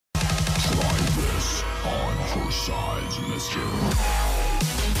sides, mister.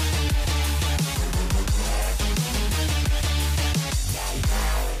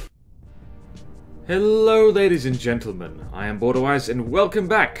 Hello ladies and gentlemen, I am BorderWise and welcome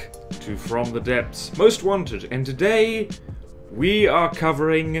back to From the Depths Most Wanted, and today we are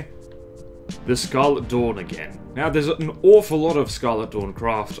covering the Scarlet Dawn again. Now there's an awful lot of Scarlet Dawn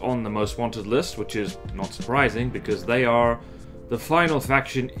craft on the Most Wanted list, which is not surprising because they are the final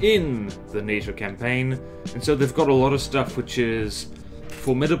faction in the NATO campaign, and so they've got a lot of stuff which is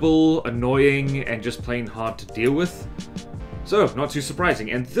formidable, annoying, and just plain hard to deal with. So, not too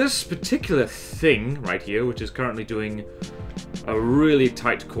surprising. And this particular thing right here, which is currently doing a really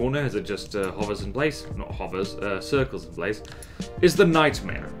tight corner as it just hovers in place, not hovers, circles in place, is the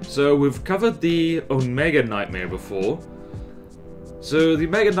Nightmare. So we've covered the Omega Nightmare before. So the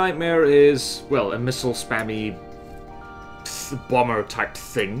Omega Nightmare is, well, a missile spammy bomber type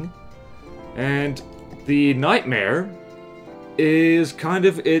thing. And the Nightmare is kind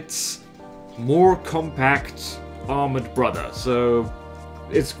of its more compact armored brother. So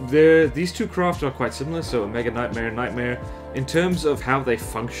these two craft are quite similar, so Omega Nightmare and Nightmare, in terms of how they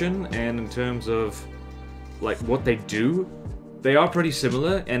function and in terms of like what they do, they are pretty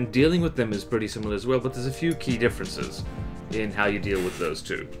similar, and dealing with them is pretty similar as well, but there's a few key differences in how you deal with those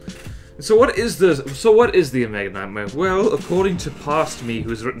two. So what is the Omega Nightmare? Well, according to past me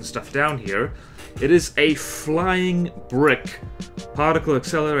who's written stuff down here, it is a flying brick particle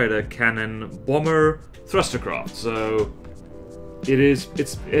accelerator cannon bomber thruster craft. So it is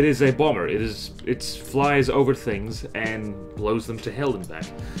a bomber. It flies over things and blows them to hell and back.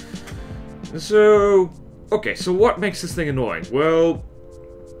 So okay, so what makes this thing annoying? Well,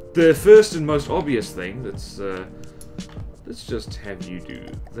 the first and most obvious thing, let's just have you do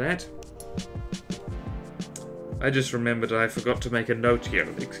that. I just remembered I forgot to make a note here.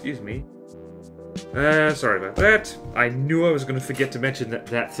 Excuse me. Sorry about that. I knew I was going to forget to mention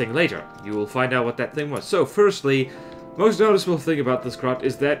that thing later. You will find out what that thing was. So, firstly, most noticeable thing about this craft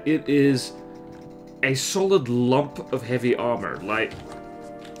is that it is a solid lump of heavy armor,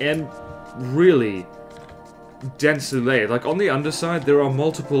 and really densely layered. Like, on the underside, there are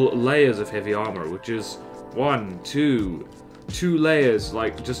multiple layers of heavy armor, which is two layers,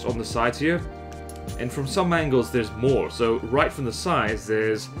 like, just on the sides here. And from some angles, there's more. So, right from the sides,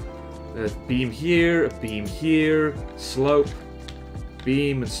 there's a beam here, slope,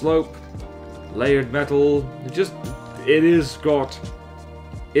 beam and slope, layered metal. It is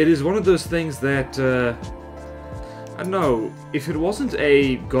one of those things that, I don't know, if it wasn't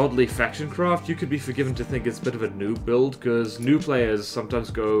a godly faction craft, you could be forgiven to think it's a bit of a noob build, because new players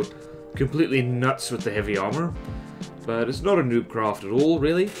sometimes go completely nuts with the heavy armor. But it's not a noob craft at all,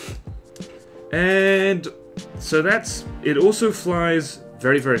 really. And so it also flies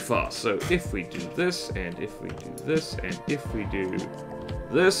very, very fast. So if we do this, and if we do this, and if we do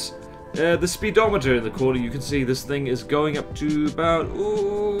this, the speedometer in the corner, you can see this thing is going up to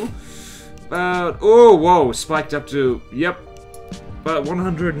whoa, spiked up to, yep, about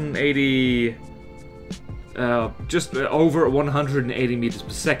 180, just over 180 meters per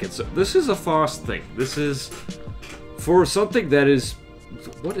second. So this is a fast thing. This is, for something that is,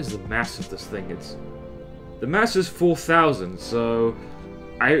 what is the mass of this thing? The mass is 4,000, so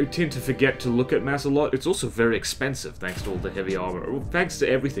I tend to forget to look at mass a lot. It's also very expensive, thanks to all the heavy armor. Well, thanks to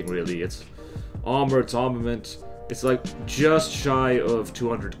everything, really. It's armor, it's armament. It's like just shy of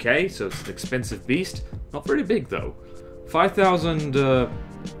 200k, so it's an expensive beast. Not very big, though. 5,000,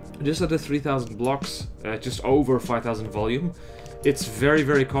 just under 3,000 blocks, just over 5,000 volume. It's very,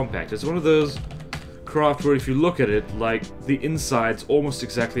 very compact. It's one of those craft where if you look at it, like, the insides almost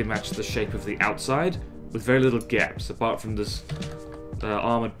exactly match the shape of the outside, with very little gaps, apart from this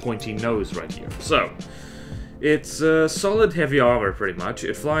armored pointy nose right here. So, it's solid heavy armor, pretty much.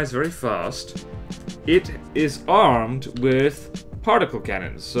 It flies very fast. It is armed with particle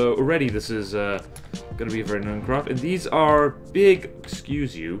cannons. So already this is going to be a very known craft. And these are big,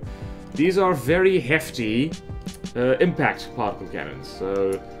 these are very hefty impact particle cannons.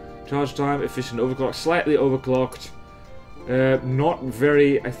 So, charge time, efficient overclock, slightly overclocked. Not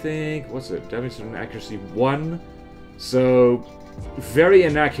very, I think, what's it? Damage and accuracy 1. So, very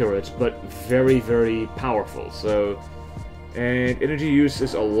inaccurate, but very, very powerful. So, and energy use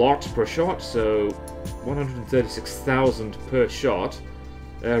is a lot per shot, so 136,000 per shot.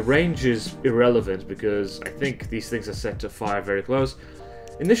 Range is irrelevant because I think these things are set to fire very close.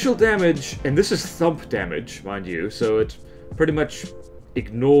 Initial damage, and this is thump damage, mind you, so it pretty much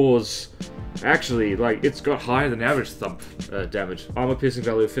ignores... Actually, like, it's got higher than average thump damage. Armor piercing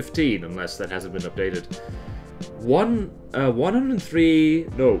value of 15, unless that hasn't been updated. 103...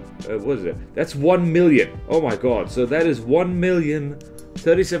 No, what is it? That's 1 million. Oh my god. So that is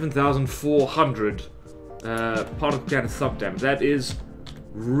 1,037,400 particle cannon thump damage. That is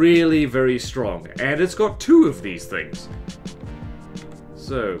really very strong. And it's got 2 of these things.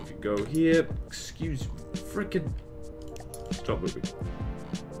 So, if you go here... Excuse me. Frickin'... Stop moving.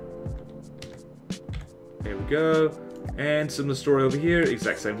 There we go. And similar story over here.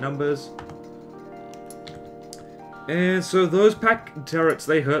 Exact same numbers. And so those pack turrets,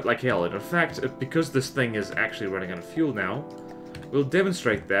 they hurt like hell. And in fact, because this thing is actually running out of fuel now, we'll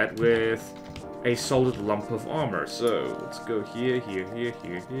demonstrate that with a solid lump of armor. So, let's go here, here, here,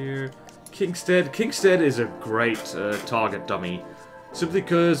 here, here. Kingstead. Kingstead is a great target dummy. Simply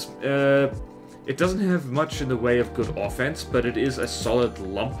because it doesn't have much in the way of good offense, but it is a solid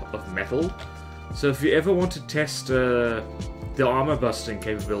lump of metal. So if you ever want to test the armor-busting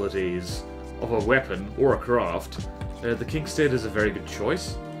capabilities of a weapon or a craft, the Kingstead is a very good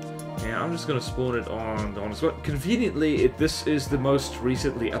choice. And I'm just going to spawn it on the honest one. Conveniently, this is the most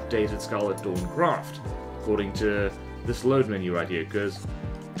recently updated Scarlet Dawn craft, according to this load menu right here, because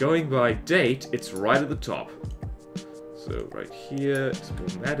going by date, it's right at the top. So right here,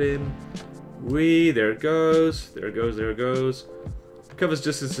 spawn that in. There it goes. There it goes, there it goes. Covers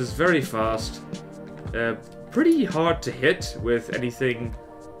distances very fast. Pretty hard to hit with anything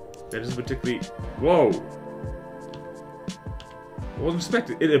that isn't particularly... Whoa! I wasn't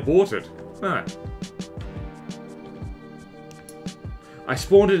expecting it. It aborted. Huh. I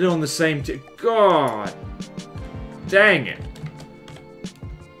spawned it on the same... God! Dang it!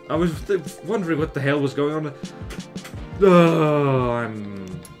 I was wondering what the hell was going on.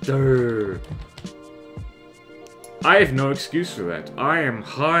 I have no excuse for that. I am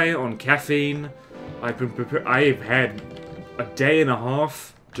high on caffeine. I've had a day and a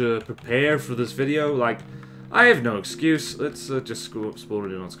half to prepare for this video. Like, I have no excuse. Let's just spawn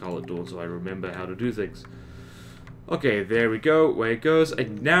it in on Scarlet Dawn so I remember how to do things. Okay, there we go. Away it goes.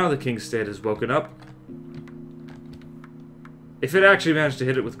 And now the Kingstead has woken up. If it actually managed to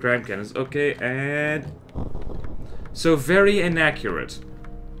hit it with cram cannons. Okay, and... So very inaccurate.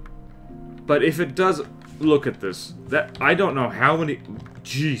 But if it does... Look at this. That I don't know how many...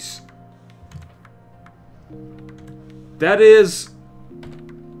 Jeez. That is...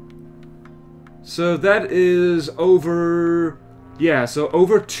 So that is over... Yeah, so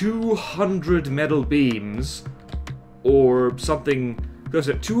over 200 metal beams. Or something... Goes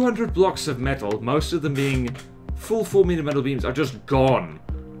at 200 blocks of metal, most of them being full 4-meter metal beams, are just gone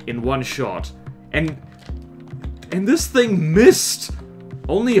in one shot. And this thing missed!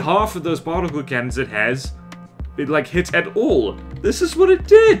 Only half of those particle cannons it has, it like hit at all. This is what it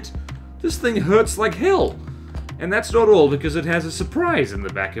did! This thing hurts like hell. And that's not all, because it has a surprise in the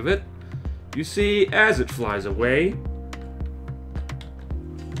back of it. You see, as it flies away...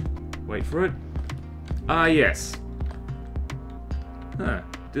 Wait for it. Ah, yes. Huh.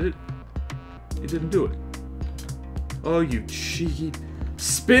 Did it? It didn't do it. Oh, you cheeky...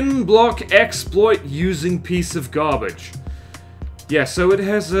 Spin block exploit using piece of garbage. Yeah, so it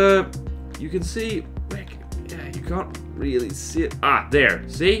has a... You can see... Yeah, you can't really see it. Ah, there.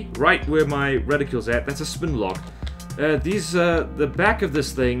 See? Right where my reticule's at. That's a spin block. The back of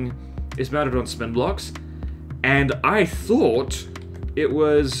this thing is mounted on spin blocks. And I thought it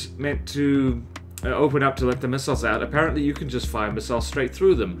was meant to open up to let the missiles out. Apparently you can just fire missiles straight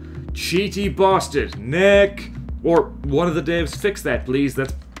through them. Cheaty bastard. Nick! Or one of the devs, fix that, please.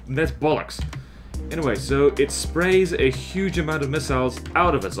 That's bollocks. Anyway, so it sprays a huge amount of missiles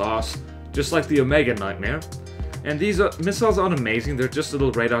out of its arse, just like the Omega Nightmare. And these missiles aren't amazing. They're just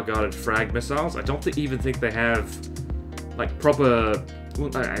little radar-guarded frag missiles. I don't even think they have, like, proper...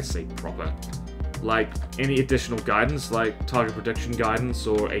 Well, I say proper. Like, any additional guidance, like target protection guidance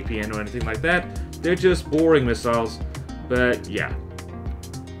or APN or anything like that. They're just boring missiles. But, yeah.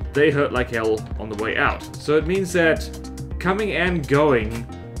 They hurt like hell on the way out. So it means that coming and going,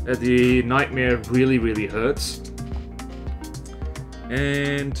 the Nightmare really, really hurts.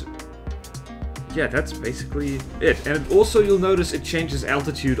 And yeah, that's basically it. And also you'll notice it changes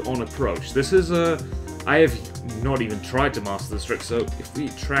altitude on approach. This is a... I have not even tried to master this trick, so if we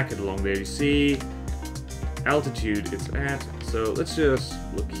track it along there, you see altitude it's at. So let's just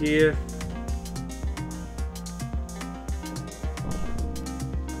look here.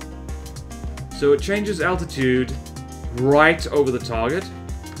 So it changes altitude right over the target.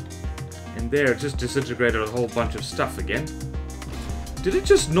 And there, it just disintegrated a whole bunch of stuff again. Did it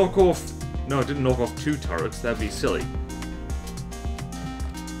just knock off... No, it didn't knock off 2 turrets. That'd be silly.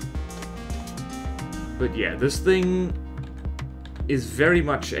 But yeah, this thing is very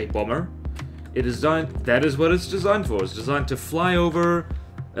much a bomber. It is designed, that is what it's designed for. It's designed to fly over,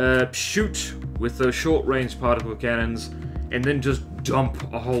 shoot with those short-range particle cannons, and then just dump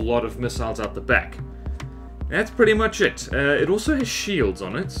a whole lot of missiles out the back. That's pretty much it. It also has shields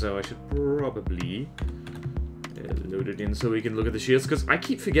on it, so I should probably load it in so we can look at the shields, because I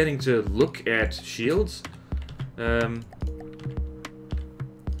keep forgetting to look at shields when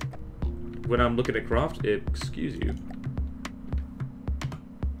I'm looking at craft. Excuse you.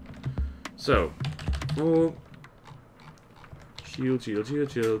 So, for shield, shield,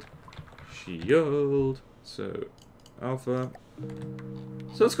 shield, shield, shield. So, alpha.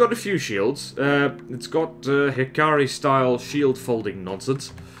 So it's got a few shields. It's got Hikari-style shield folding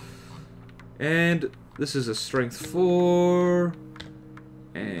nonsense. And this is a strength 4.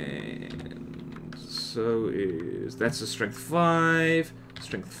 And so is... that's a strength 5.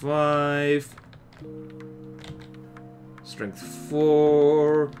 Strength 5. Strength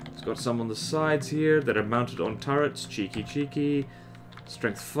 4. It's got some on the sides here that are mounted on turrets. Cheeky, cheeky.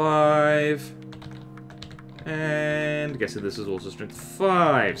 Strength 5. And guessing this is also strength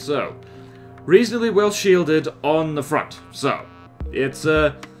 5. So, reasonably well shielded on the front. So, it's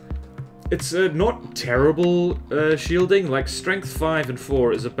not terrible shielding. Like, strength 5 and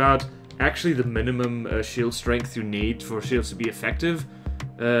 4 is about actually the minimum shield strength you need for shields to be effective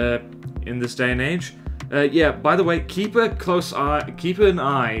in this day and age. Yeah, by the way, keep an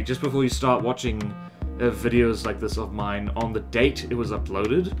eye just before you start watching videos like this of mine on the date it was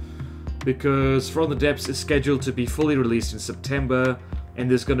uploaded, because From the Depths is scheduled to be fully released in September, and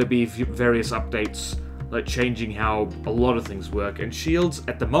there's going to be various updates like changing how a lot of things work. And shields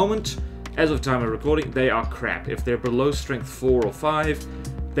at the moment, as of time of recording, they are crap. If they're below strength 4 or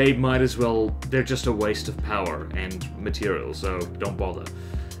 5, they might as well, they're just a waste of power and material, so don't bother.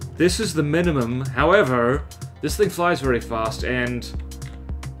 This is the minimum. However, this thing flies very fast, and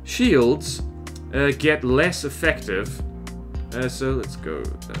shields get less effective. So let's go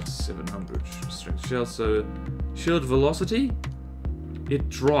 700 strength shell. So shield velocity, it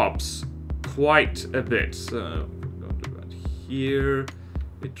drops quite a bit. So about here,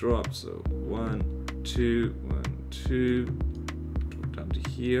 it drops. So 1, 2, 1, 2, drop down to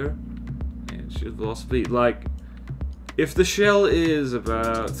here, and shield velocity, like, if the shell is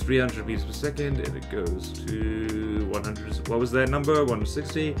about 300 meters per second and it goes to 100, what was that number?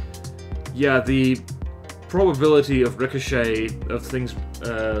 160? Yeah, the probability of ricochet of things,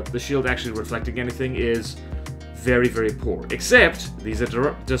 the shield actually reflecting anything, is very, very poor. Except, these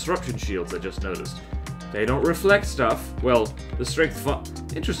are disruption shields, I just noticed. They don't reflect stuff. Well, the strength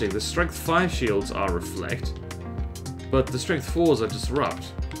 5... interesting, the strength 5 shields are reflect, but the strength 4s are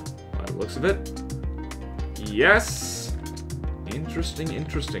disrupt. By the looks of it. Yes! Interesting,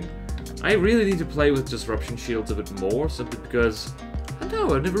 interesting. I really need to play with disruption shields a bit more, simply because, I don't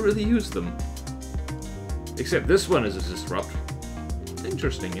know, I've never really used them. Except this one is a disrupt.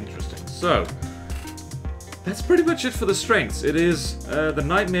 Interesting, interesting. So, that's pretty much it for the strengths. It is, the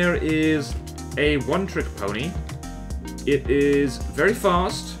Nightmare is a one-trick pony. It is very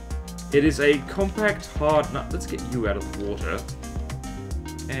fast. It is a compact, hard... Now, let's get you out of the water.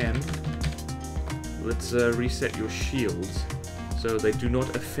 And let's reset your shields so they do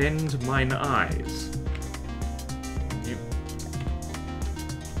not offend mine eyes.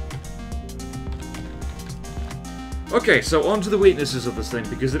 Okay, so on to the weaknesses of this thing,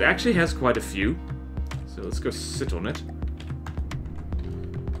 because it actually has quite a few. So let's go sit on it.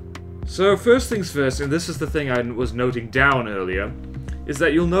 So first things first, and this is the thing I was noting down earlier, is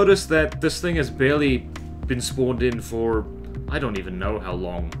that you'll notice that this thing has barely been spawned in for, I don't even know how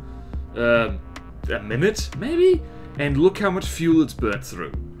long. A minute, maybe? And look how much fuel it's burnt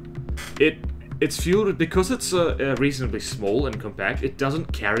through. It's fueled, because it's reasonably small and compact, it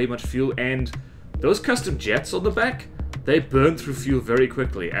doesn't carry much fuel, and those custom jets on the back, they burn through fuel very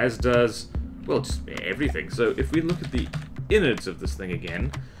quickly, as does, well, just everything. So if we look at the innards of this thing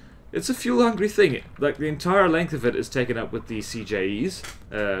again, it's a fuel-hungry thing. Like, the entire length of it is taken up with the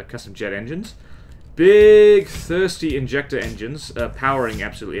CJEs, custom jet engines. Big, thirsty injector engines, powering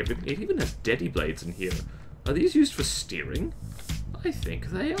absolutely everything. It even has daddy blades in here. Are these used for steering? I think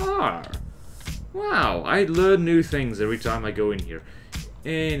they are. Wow, I learn new things every time I go in here.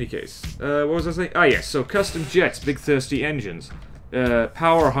 In any case, what was I saying? Ah, yes, so custom jets, big thirsty engines,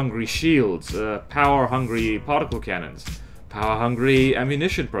 power-hungry shields, power-hungry particle cannons, power-hungry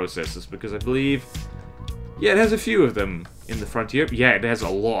ammunition processors, because I believe, yeah, it has a few of them in the frontier. Yeah, it has a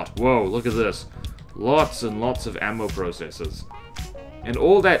lot. Whoa, look at this. Lots and lots of ammo processors. And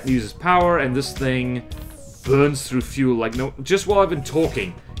all that uses power, and this thing burns through fuel like no... Just while I've been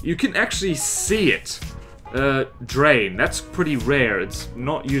talking, you can actually see it drain. That's pretty rare. It's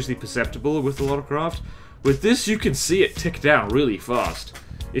not usually perceptible with a lot of craft. With this, you can see it tick down really fast.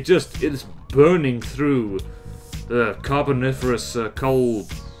 It is burning through carboniferous coal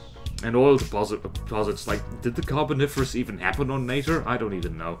and oil deposits. Like, did the carboniferous even happen on Nater? I don't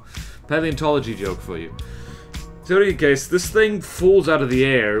even know. Paleontology joke for you. So in any case, this thing falls out of the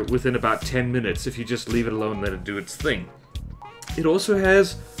air within about 10 minutes if you just leave it alone and let it do its thing. It also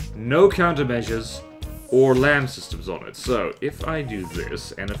has no countermeasures or LAM systems on it. So if I do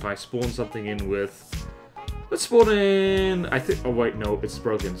this, and if I spawn something in with... Let's spawn in... I think... Oh wait, no, it's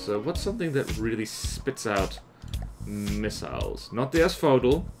broken. So what's something that really spits out missiles? Not the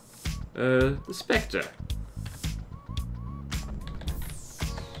Asphodel. The Spectre.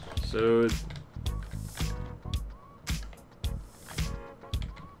 So...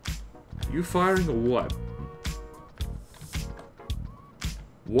 You firing or what?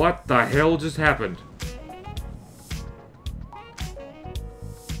 What the hell just happened?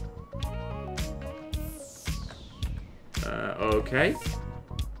 Okay.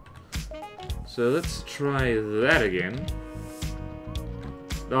 So let's try that again.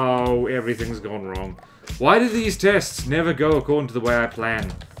 Oh, everything's gone wrong. Why do these tests never go according to the way I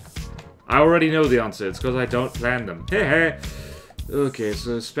plan? I already know the answer. It's because I don't plan them. Heh. Okay,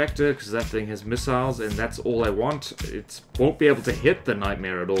 so Spectre, because that thing has missiles, and that's all I want. It won't be able to hit the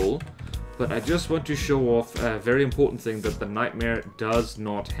Nightmare at all. But I just want to show off a very important thing that the Nightmare does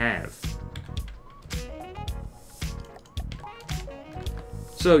not have.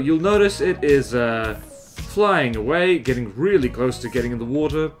 So you'll notice it is flying away, getting really close to getting in the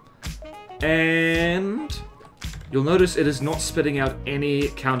water. And you'll notice it is not spitting out any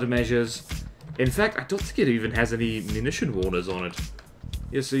countermeasures. In fact, I don't think it even has any munition warners on it.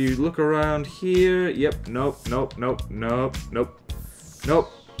 Yeah, so you look around here. Yep, nope. No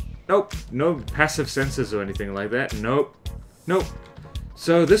passive sensors or anything like that. Nope.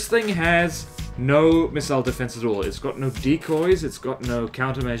 So this thing has no missile defense at all. It's got no decoys, it's got no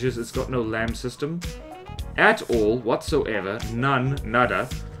countermeasures, it's got no LAM system. At all, whatsoever. None, nada.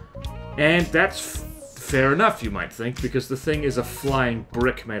 And that's fair enough, you might think, because the thing is a flying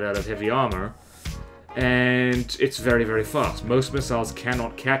brick made out of heavy armor. And it's very, very fast. Most missiles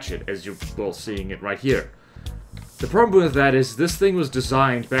cannot catch it, as you're, well, seeing it right here. The problem with that is this thing was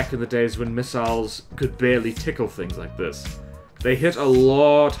designed back in the days when missiles could barely tickle things like this. They hit a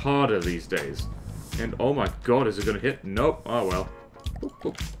lot harder these days. And oh my god, is it gonna hit? Nope. Oh well.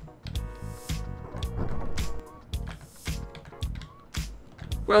 Boop.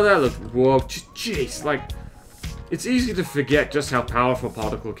 Well, that looked... Whoa, jeez, like... It's easy to forget just how powerful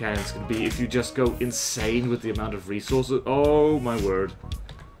particle cannons can be if you just go insane with the amount of resources. Oh my word.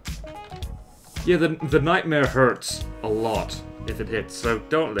 Yeah, the Nightmare hurts a lot if it hits, so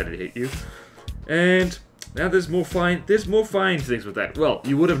don't let it hit you. And... Now there's more fine things with that. Well,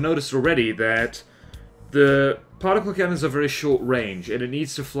 you would have noticed already that the particle cannons are very short range, and it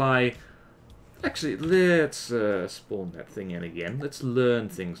needs to fly... Actually, let's spawn that thing in again. Let's learn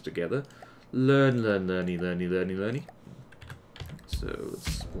things together. Learny. So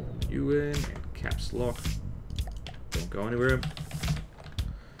let's spawn you in, and caps lock. Don't go anywhere.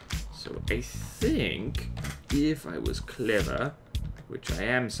 So I think, if I was clever, which I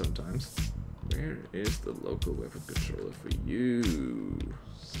am sometimes... Where is the local weapon controller for you?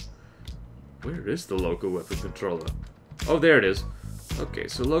 Where is the local weapon controller? Oh, there it is. Okay,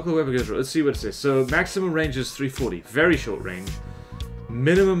 so local weapon controller. Let's see what it says. So maximum range is 340. Very short range.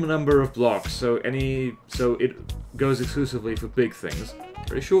 Minimum number of blocks. So it goes exclusively for big things.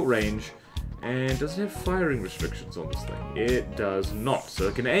 Very short range. And does it have firing restrictions on this thing? It does not. So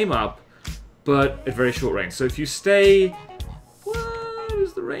it can aim up, but at very short range. So if you stay...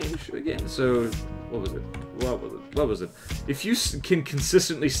 Is the range again? So what was it? If you can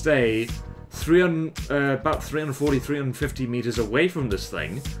consistently stay about 340, 350 meters away from this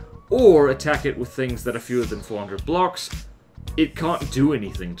thing, or attack it with things that are fewer than 400 blocks, it can't do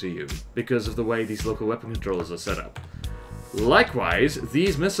anything to you because of the way these local weapon controllers are set up. Likewise,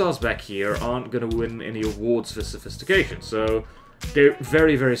 these missiles back here aren't going to win any awards for sophistication, so they're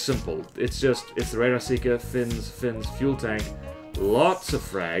very, very simple. It's the radar seeker, fins, fuel tank. Lots of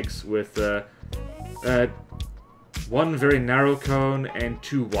frags with one very narrow cone and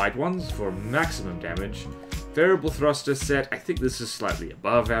 2 wide ones for maximum damage. Variable thruster set, I think this is slightly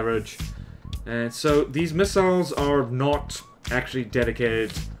above average. And so these missiles are not actually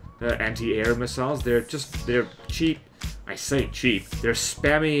dedicated anti-air missiles. They're cheap. I say cheap. They're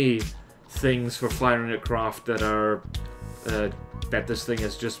spammy things for firing at craft that are that this thing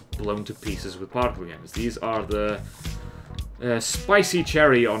has just blown to pieces with particle cannons. These are the spicy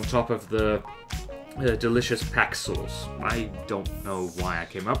cherry on top of the delicious pack sauce. I don't know why I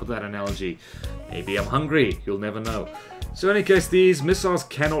came up with that analogy. Maybe I'm hungry, you'll never know. So in any case, these missiles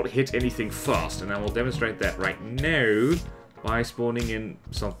cannot hit anything fast, and I will demonstrate that right now by spawning in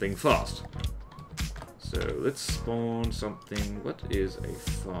something fast. So let's spawn something. What is a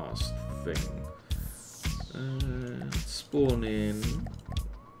fast thing? Let's spawn in.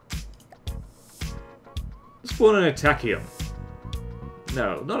 Let's spawn in a tachyon.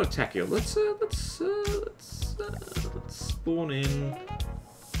 No, not a tachyon. Let's spawn in.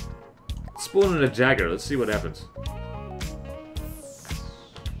 Spawn in a dagger. Let's see what happens.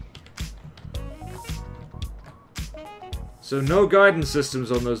 So no guidance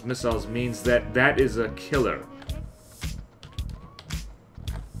systems on those missiles means that that is a killer.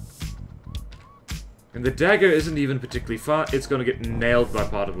 And the dagger isn't even particularly far. It's going to get nailed by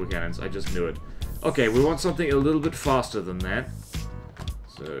particle cannons. I just knew it. Okay, we want something a little bit faster than that.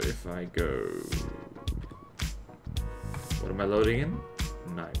 So if I go... What am I loading in?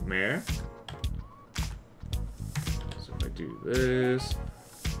 Nightmare. So if I do this...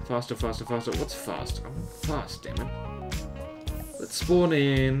 Faster, faster, faster. What's fast? I'm fast, damn it. Let's spawn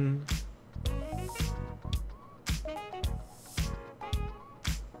in...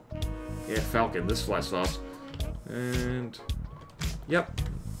 Yeah, Falcon. This flies fast. And... Yep.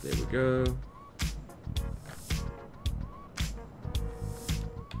 There we go.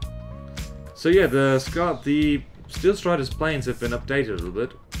 So yeah, the Steel Strider's planes have been updated a little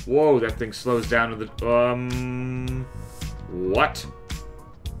bit. Whoa, that thing slows down to the... What?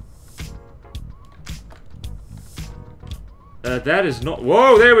 That is not...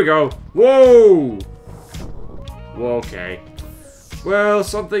 Whoa, there we go! Whoa! Whoa, okay. Well,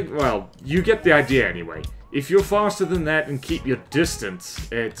 something... Well, you get the idea anyway. If you're faster than that and keep your distance,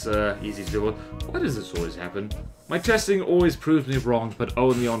 it's easy to do. Why does this always happen? My testing always proves me wrong, but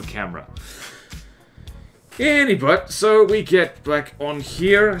only on camera. But so we get back on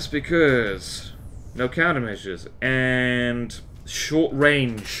here, it's because no countermeasures and short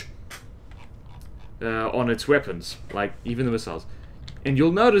range on its weapons, like even the missiles. And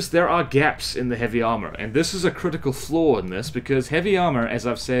you'll notice there are gaps in the heavy armor, and this is a critical flaw in this, because heavy armor, as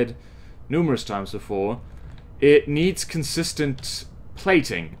I've said numerous times before, it needs consistent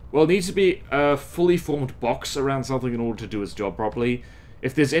plating. Well, it needs to be a fully formed box around something in order to do its job properly.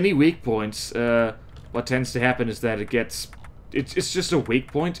 If there's any weak points, what tends to happen is that it's just a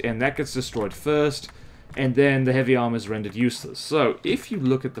weak point, and that gets destroyed first, and then the heavy armor is rendered useless. So, if you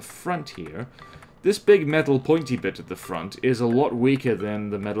look at the front here, this big metal pointy bit at the front is a lot weaker than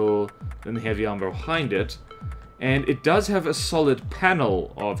the heavy armor behind it, and it does have a solid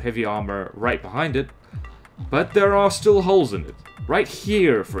panel of heavy armor right behind it, but there are still holes in it. Right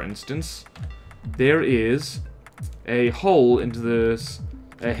here, for instance, there is a hole into this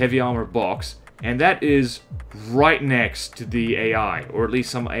heavy armor box, and that is right next to the AI, or at least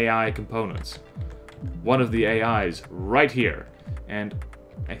some AI components. One of the AIs right here. And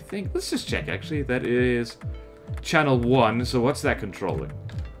I think, let's just check actually, that is channel 1, so what's that controlling?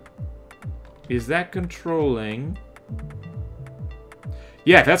 Is that controlling...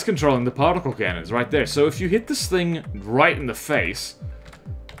 Yeah, that's controlling the particle cannons right there. So if you hit this thing right in the face,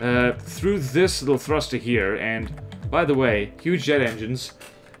 through this little thruster here, and by the way, huge jet engines,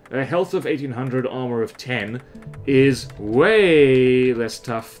 health of 1800, armor of 10, is way less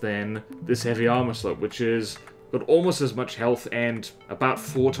tough than this heavy armor slope, which is got almost as much health and about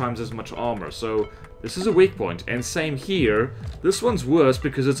 4 times as much armor. So this is a weak point, and same here. This one's worse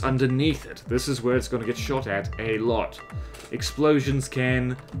because it's underneath it. This is where it's going to get shot at a lot. Explosions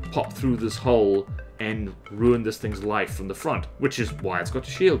can pop through this hole and ruin this thing's life from the front, which is why it's got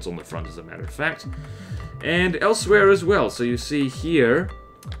shields on the front, as a matter of fact. And elsewhere as well. So you see here,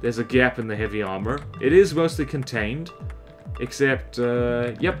 there's a gap in the heavy armor. It is mostly contained, except,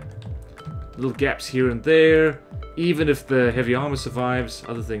 yep, little gaps here and there. Even if the heavy armor survives,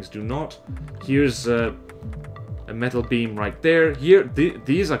 other things do not. Here's a metal beam right there. Here,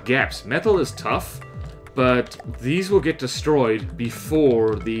 these are gaps. Metal is tough, but these will get destroyed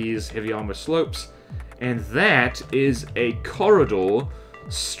before these heavy armor slopes. And that is a corridor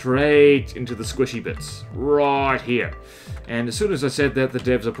straight into the squishy bits. Right here. And as soon as I said that, the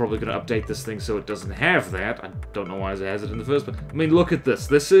devs are probably going to update this thing so it doesn't have that. I don't know why it has it in the first place. I mean, look at this.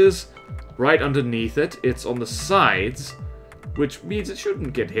 This is right underneath it. It's on the sides, which means it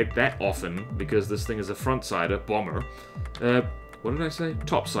shouldn't get hit that often, because this thing is a front-sider bomber. What did I say?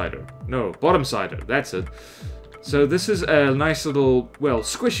 Top-sider. No, bottom-sider. That's it. So this is a nice little, well,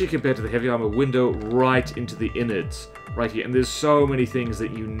 squishy compared to the heavy armor window right into the innards. Right here. And there's so many things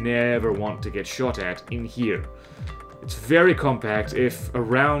that you never want to get shot at in here. It's very compact. If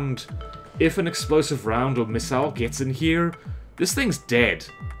if an explosive round or missile gets in here, this thing's dead.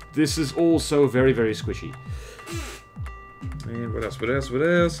 This is all so very, very squishy. And what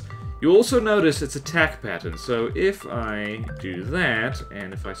else? You'll also notice its attack pattern. So if I do that,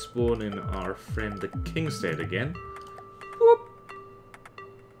 and if I spawn in our friend the Kingstead again, whoop.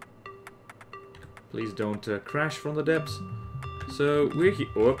 Please don't crash from the depths. So we're here.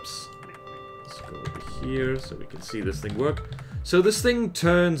 Whoops. Let's go over here so we can see this thing work. So this thing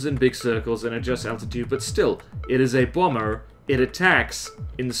turns in big circles and adjusts altitude, but still, it is a bomber. It attacks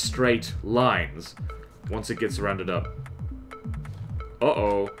in straight lines once it gets rounded up.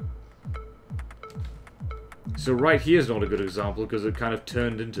 Uh-oh. So right here is not a good example because it kind of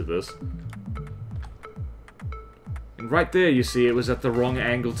turned into this. And right there you see it was at the wrong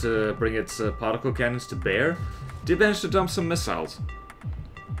angle to bring its particle cannons to bear. Did manage to dump some missiles.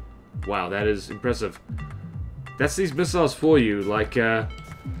 Wow, that is impressive. That's these missiles for you, like no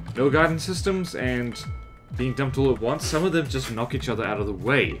guidance systems and being dumped all at once. Some of them just knock each other out of the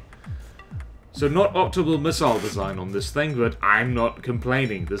way. So not optimal missile design on this thing, but I'm not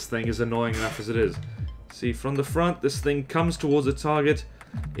complaining. This thing is annoying enough as it is. See, from the front, this thing comes towards a target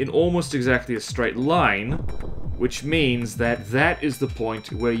in almost exactly a straight line, which means that that is the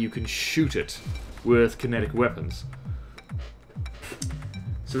point where you can shoot it with kinetic weapons.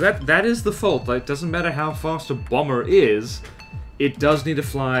 So that is the fault. Like, it doesn't matter how fast a bomber is, it does need to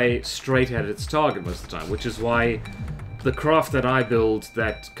fly straight at its target most of the time, which is why the craft that I build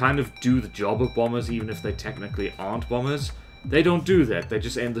that kind of do the job of bombers, even if they technically aren't bombers, they don't do that. They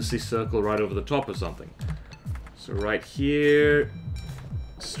just endlessly circle right over the top of something. So right here,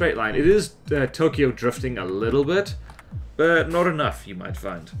 straight line. It is Tokyo drifting a little bit, but not enough, you might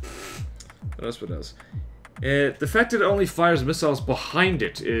find. What else? The fact that it only fires missiles behind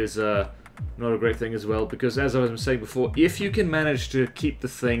it is not a great thing as well, because as I was saying before, if you can manage to keep the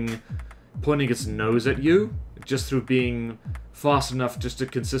thing pointing its nose at you, just through being fast enough just to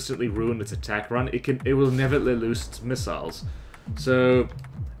consistently ruin its attack run, it will never let loose its missiles. So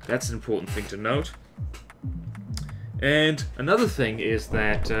that's an important thing to note. And another thing is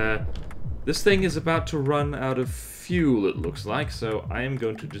that this thing is about to run out of fuel, it looks like, so I am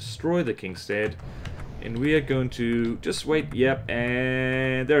going to destroy the Kingstead, and we are going to just wait. Yep,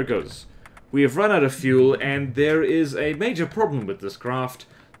 and there it goes. We have run out of fuel, and there is a major problem with this craft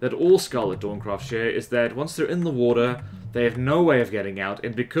that all Scarlet Dawn craft share, is that once they're in the water, they have no way of getting out,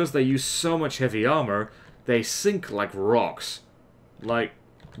 and because they use so much heavy armor, they sink like rocks. Like,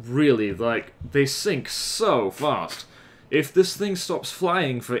 really, like, they sink so fast. If this thing stops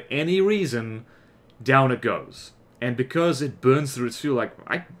flying for any reason, down it goes. And because it burns through its fuel, like,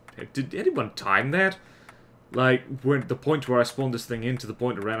 did anyone time that? Like, when the point where I spawned this thing in to the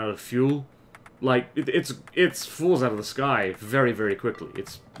point it ran out of fuel, like, it falls out of the sky very, very quickly.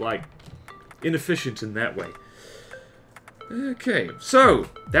 It's, like, inefficient in that way. Okay, so,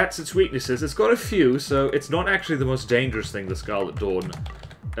 that's its weaknesses. It's got a few, so it's not actually the most dangerous thing the Scarlet Dawn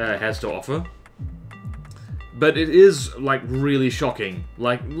has to offer. But it is, like, really shocking.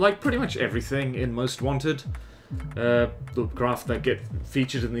 Like pretty much everything in Most Wanted, the craft that get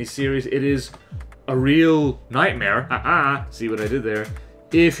featured in these series, it is a real nightmare. Haha, see what I did there?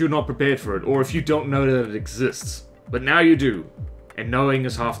 If you're not prepared for it, or if you don't know that it exists. But now you do. And knowing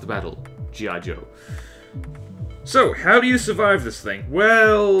is half the battle. G.I. Joe. So, how do you survive this thing?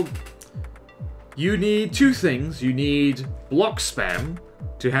 Well, you need two things. You need block spam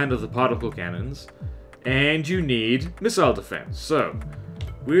to handle the particle cannons, and you need missile defense. So,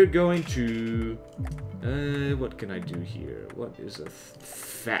 we're going to... what can I do here? What is a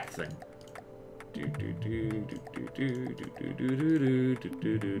fat thing?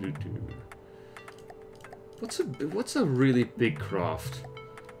 What's a really big craft?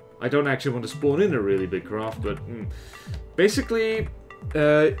 I don't actually want to spawn in a really big craft, but basically,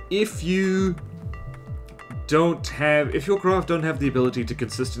 if your craft don't have the ability to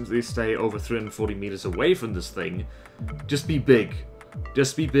consistently stay over 340 meters away from this thing, just be big.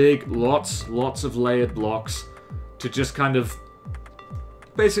 Just be big, lots of layered blocks to just kind of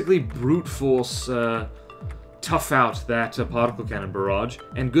basically brute force tough out that particle cannon barrage,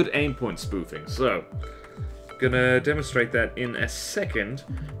 and good aim point spoofing. So, gonna demonstrate that in a second.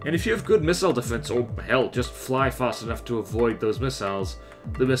 And if you have good missile defense, or hell, just fly fast enough to avoid those missiles,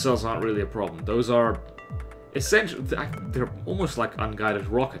 the missiles aren't really a problem. Those are essentially, they're almost like unguided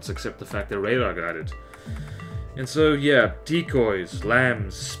rockets, except the fact they're radar guided. And so, yeah, decoys,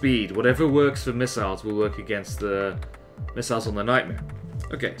 lambs, speed, whatever works for missiles will work against the missiles on the Nightmare.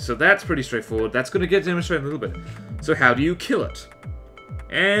 Okay, so that's pretty straightforward. That's going to get demonstrated a little bit. So how do you kill it?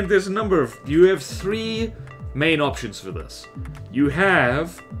 And there's a number of... You have three main options for this. You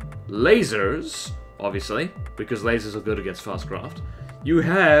have lasers, obviously, because lasers are good against fast craft. You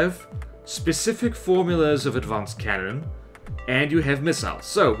have specific formulas of advanced cannon, and you have missiles.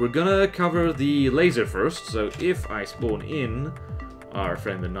 So, we're gonna cover the laser first. So, if I spawn in our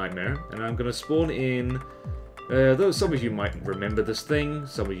friend the Nightmare, and I'm gonna spawn in, though some of you might remember this thing,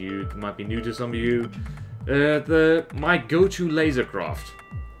 some of you might be new to some of you, my go-to laser craft.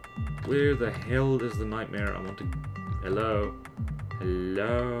 Where the hell is the Nightmare? I want to... Hello?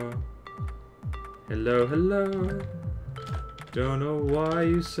 Hello? Hello, hello? Don't know why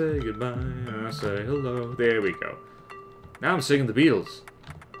you say goodbye, I say hello. There we go. Now I'm singing the Beatles.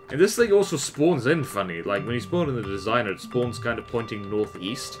 And this thing also spawns in funny. Like, when you spawn in the designer, it spawns kind of pointing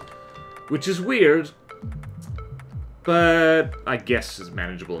northeast. Which is weird, but I guess is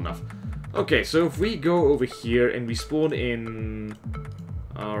manageable enough. Okay, so if we go over here and we spawn in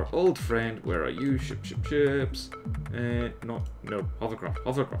our old friend, where are you? Ships. And no,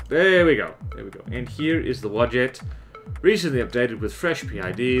 hovercraft. There we go. And here is the Wadjet, recently updated with fresh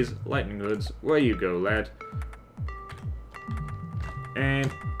PIDs, lightning hoods. Where you go, lad?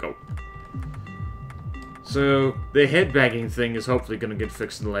 And go. So, the headbagging thing is hopefully going to get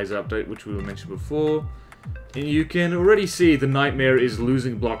fixed in the laser update, which we mentioned before. And you can already see the Nightmare is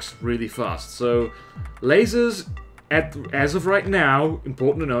losing blocks really fast. So, lasers, as of right now,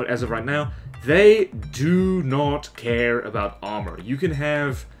 important to note, as of right now, they do not care about armor. You can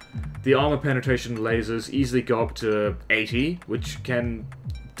have the armor penetration lasers easily go up to 80, which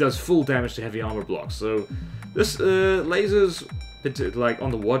does full damage to heavy armor blocks. So, this lasers, like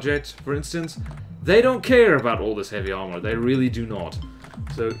on the Wadjet, for instance, they don't care about all this heavy armor. They really do not.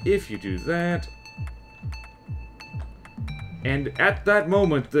 So if you do that... And at that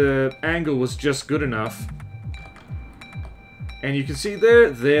moment, the angle was just good enough. And you can see there,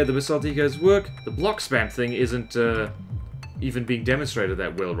 the missile decoys work. The block spam thing isn't even being demonstrated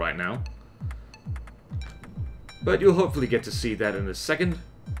that well right now. But you'll hopefully get to see that in a second.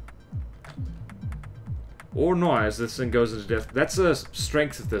 Or not, as this thing goes into death. That's a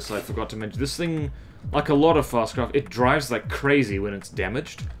strength of this, I forgot to mention. This thing, like a lot of fast craft, it drives like crazy when it's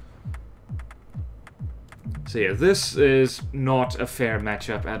damaged. So yeah, this is not a fair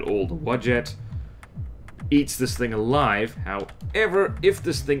matchup at all. The Wadjet eats this thing alive. However, if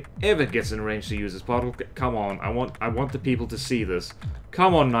this thing ever gets in range to use this particle, come on, I want the people to see this.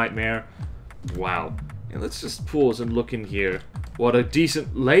 Come on, Nightmare. Wow. And let's just pause and look in here. What a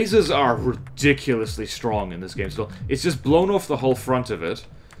decent... Lasers are ridiculously strong in this game still. It's just blown off the whole front of it.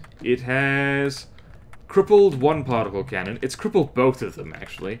 It has crippled one particle cannon. It's crippled both of them,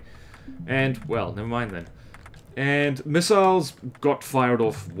 actually. And, well, never mind then. And missiles got fired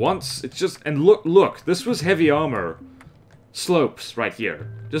off once. It's just... And look, this was heavy armor slopes right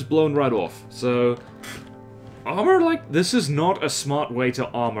here. Just blown right off. So... Armor, like, this is not a smart way to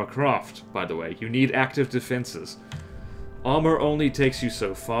armor craft, by the way. You need active defenses. Armor only takes you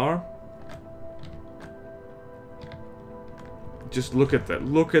so far. Just look at that.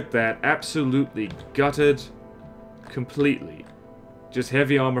 Look at that. Absolutely gutted. Completely. Just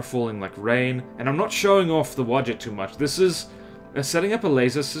heavy armor falling like rain. And I'm not showing off the Wadjet too much. This is... setting up a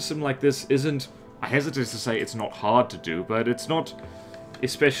laser system like this isn't... I hesitate to say it's not hard to do, but it's not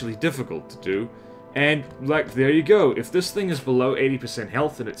especially difficult to do. And, like, there you go. If this thing is below 80%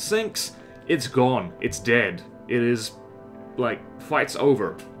 health and it sinks, it's gone. It's dead. It is... like, fight's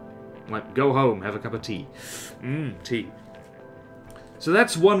over. Like, go home, have a cup of tea. Tea. So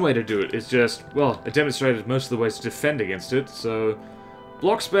that's one way to do it, is just, well, it demonstrated most of the ways to defend against it, so...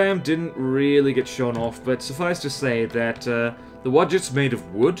 Block spam didn't really get shown off, but suffice to say that the Wadjet's made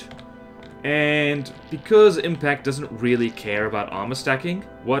of wood, and because Impact doesn't really care about armor stacking,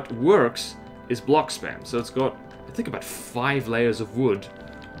 what works is block spam. So it's got, I think, about 5 layers of wood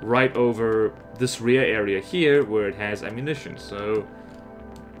right over this rear area here where it has ammunition. So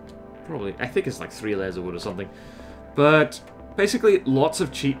probably, I think it's like 3 layers of wood or something. But basically, lots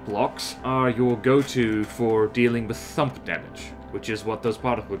of cheap blocks are your go-to for dealing with thump damage, which is what those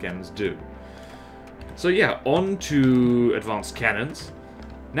particle cannons do. So yeah, on to advanced cannons.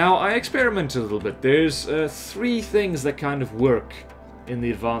 Now, I experimented a little bit. There's 3 things that kind of work in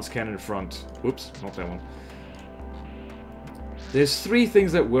the advanced cannon front. Whoops, not that one. There's 3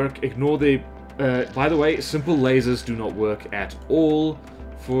 things that work. Ignore the... by the way, simple lasers do not work at all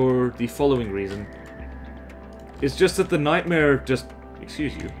for the following reason. It's just that the Nightmare just...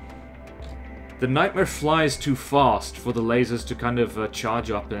 Excuse you. The Nightmare flies too fast for the lasers to kind of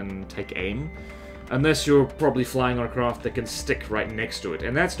charge up and take aim. Unless you're probably flying on a craft that can stick right next to it.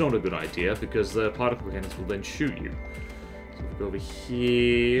 And that's not a good idea, because the particle cannons will then shoot you. So we go over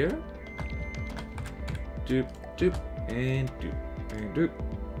here. Doop, doop, and doop, and doop,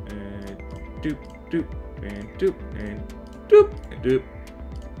 and doop, doop, and doop, and doop, and doop,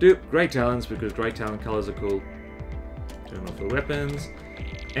 doop. Grey talons, because grey talon colors are cool. Turn off the weapons.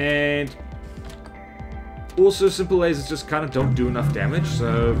 And also, simple lasers just kind of don't do enough damage,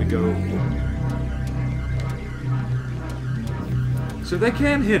 so we go... So they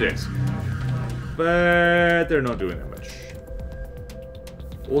can hit it, but they're not doing that much.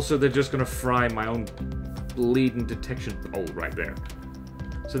 Also, they're just gonna fry my own bleeding detection hole right there.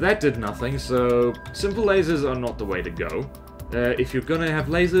 So that did nothing, so simple lasers are not the way to go. If you're gonna have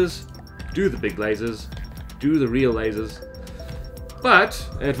lasers, do the big lasers, do the real lasers. But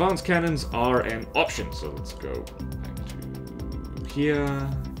advanced cannons are an option, so let's go back to here,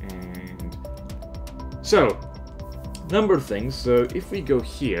 and... So, number of things. So if we go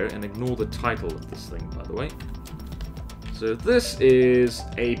here, and ignore the title of this thing, by the way. So this is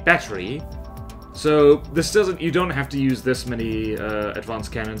a battery. So this doesn't, you don't have to use this many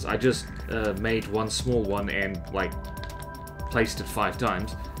advanced cannons. I just made one small one and, like, placed it 5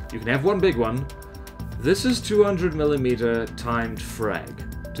 times. You can have one big one. This is 200mm timed frag,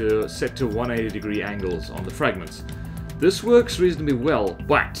 set to 180-degree angles on the fragments. This works reasonably well,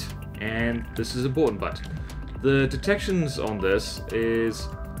 but, and this is important but, the detections on this is...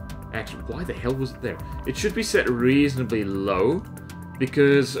 Actually, why the hell was it there? It should be set reasonably low,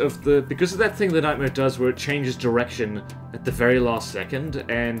 because of that thing the Nightmare does where it changes direction at the very last second,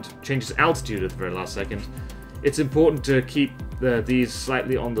 and changes altitude at the very last second. It's important to keep these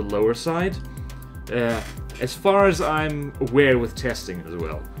slightly on the lower side. As far as I'm aware with testing as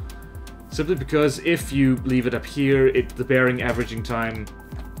well. Simply because if you leave it up here, the bearing averaging time,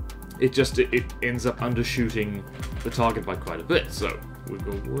 it ends up undershooting the target by quite a bit. So we'll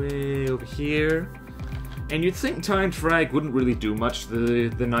go way over here. And you'd think timed frag wouldn't really do much to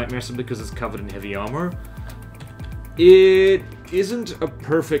the Nightmare simply because it's covered in heavy armor. It isn't a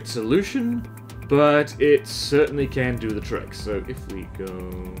perfect solution, but it certainly can do the trick. So if we go...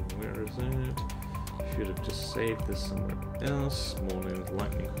 Where is it? Should have just saved this somewhere else. Small names,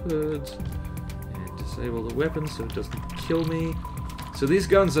 lightning hoods. And disable the weapon so it doesn't kill me. So these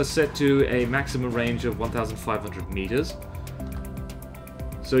guns are set to a maximum range of 1,500 meters.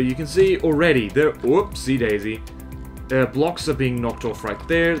 So you can see already, whoopsie daisy. Blocks are being knocked off right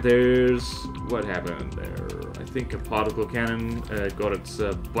there. There's... What happened there? I think a particle cannon got its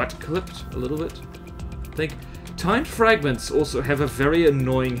butt clipped a little bit. I think. Timed fragments also have a very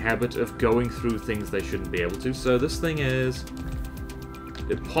annoying habit of going through things they shouldn't be able to. So this thing is...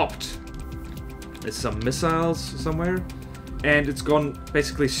 It popped. There's some missiles somewhere. And it's gone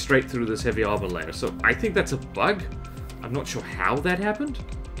basically straight through this heavy armor layer. So I think that's a bug. I'm not sure how that happened.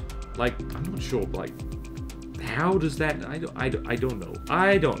 Like, I'm not sure, like... How does that... I don't know.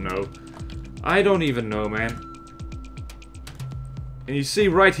 I don't know. I don't even know, man. And you see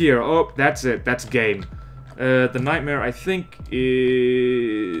right here... Oh, that's it. That's game. The Nightmare, I think,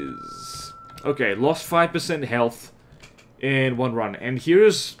 is... Okay, lost 5% health in one run. And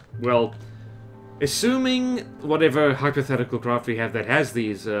here's, well, assuming whatever hypothetical craft we have that has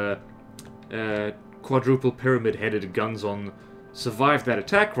these quadruple pyramid-headed guns on survived that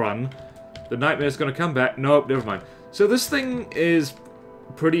attack run, the Nightmare's gonna come back. Nope, never mind. So this thing is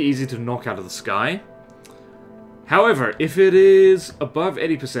pretty easy to knock out of the sky. However, if it is above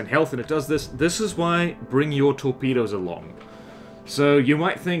 80% health and it does this, this is why bring your torpedoes along. So you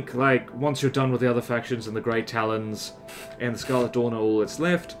might think, like, once you're done with the other factions and the Grey Talons and the Scarlet Dawn are all that's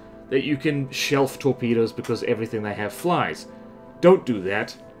left, that you can shelf torpedoes because everything they have flies. Don't do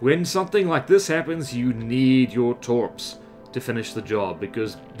that. When something like this happens, you need your torps to finish the job,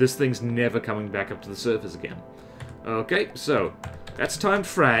 because this thing's never coming back up to the surface again. Okay, so, that's timed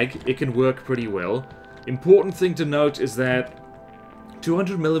frag. It can work pretty well. Important thing to note is that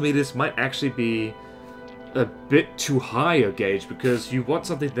 200mm might actually be a bit too high a gauge, because you want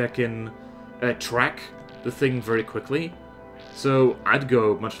something that can track the thing very quickly. So I'd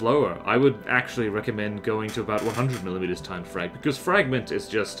go much lower. I would actually recommend going to about 100mm timed frag, because fragment is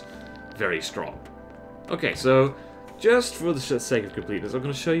just very strong. Okay, so just for the sake of completeness, I'm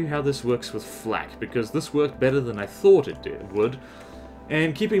going to show you how this works with flak, because this worked better than I thought it would.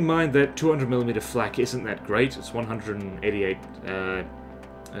 And keep in mind that 200mm flak isn't that great. It's 188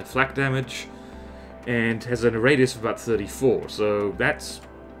 flak damage, and has a radius of about 34, so that's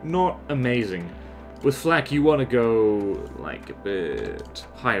not amazing. With flak, you want to go, like, a bit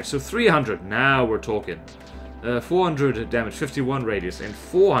higher. So 300, now we're talking. 400 damage, 51 radius, and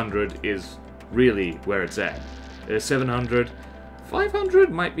 400 is really where it's at. 700, 500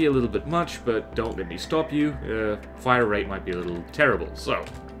 might be a little bit much, but don't let me stop you. Fire rate might be a little terrible. So,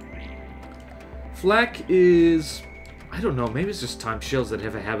 flak is I don't know, maybe it's just timed shells that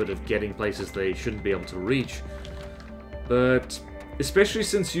have a habit of getting places they shouldn't be able to reach. But especially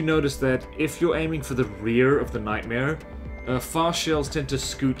since you notice that if you're aiming for the rear of the Nightmare, fast shells tend to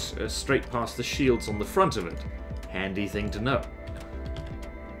scoot straight past the shields on the front of it. Handy thing to know.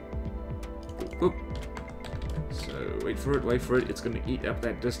 Oop. So, wait for it. It's going to eat up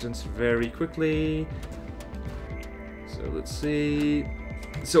that distance very quickly. So, let's see.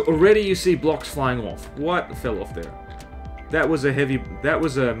 So, already you see blocks flying off. What fell off there? That was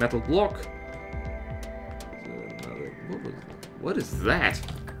a metal block. What is that?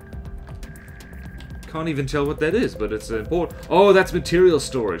 Can't even tell what that is, but it's important. Oh, that's material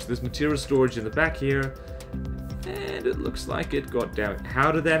storage. There's material storage in the back here. And it looks like it got down.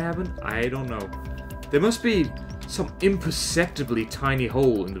 How did that happen? I don't know. There must be some imperceptibly tiny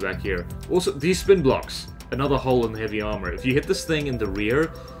hole in the back here. Also, these spin blocks. Another hole in the heavy armor. If you hit this thing in the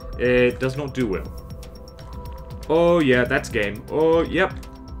rear, it does not do well. Oh, yeah, that's game. Oh, yep.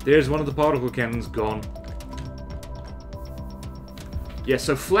 There's one of the particle cannons gone. Yeah,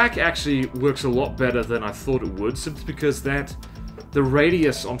 so flak actually works a lot better than I thought it would, simply because the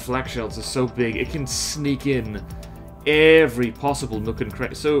radius on flak shells is so big, it can sneak in every possible nook and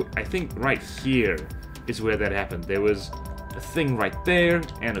cranny. So I think right here is where that happened. There was a thing right there,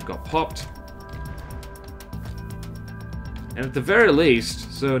 and it got popped. And at the very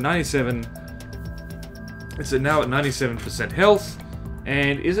least, so 97, it's now at 97% health,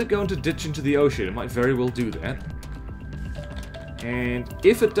 and is it going to ditch into the ocean? It might very well do that. And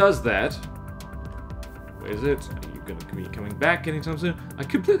if it does that, where is it? Are you going to be coming back anytime soon? I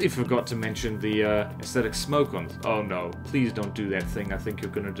completely forgot to mention the aesthetic smoke on. Oh no, please don't do that thing I think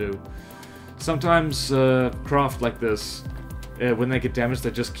you're going to do. Sometimes craft like this, when they get damaged, they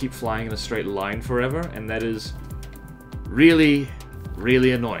just keep flying in a straight line forever, and that is really,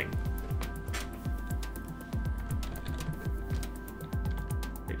 really annoying.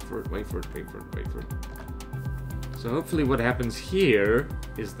 Wait for it, wait for it, wait for it, wait for it. So hopefully what happens here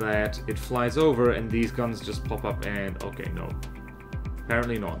is that it flies over and these guns just pop up and... Okay, no.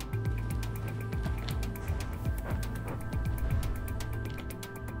 Apparently not.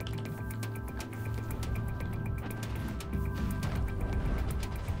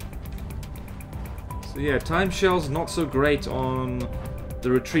 So yeah, time shells not so great on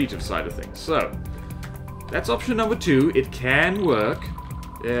the retreative side of things. So, that's option number 2. It can work.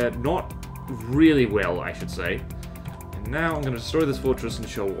 Not really well, I should say. Now I'm going to destroy this fortress and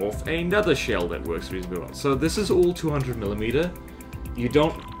show off another shell that works reasonably well. So this is all 200mm. You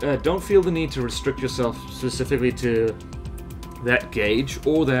don't feel the need to restrict yourself specifically to that gauge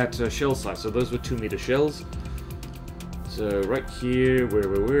or that shell size. So those were 2-meter shells. So right here,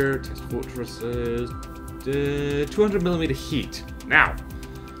 where test fortresses, 200mm heat. Now,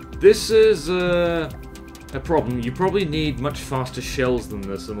 this is a problem. You probably need much faster shells than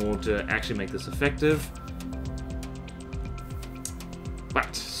this in order to actually make this effective.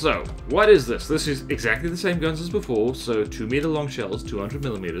 But, so, what is this? This is exactly the same guns as before, so 2-meter long shells,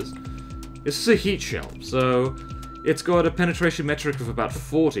 200mm. This is a heat shell, so it's got a penetration metric of about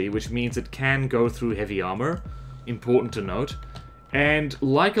 40, which means it can go through heavy armor, important to note. And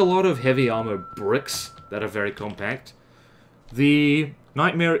like a lot of heavy armor bricks that are very compact, the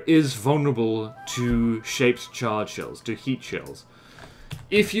Nightmare is vulnerable to shaped charge shells, to heat shells.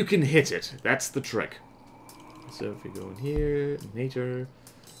 If you can hit it, that's the trick. So if we go in here, nature,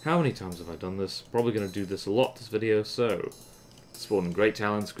 how many times have I done this? Probably going to do this a lot this video, so spawn in great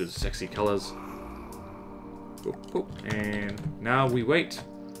talents, because sexy colors. And now we wait.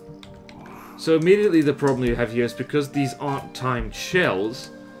 So immediately the problem you have here is because these aren't timed shells,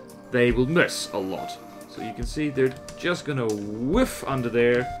 they will miss a lot. So you can see they're just going to whiff under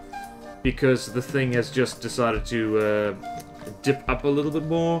there because the thing has just decided to dip up a little bit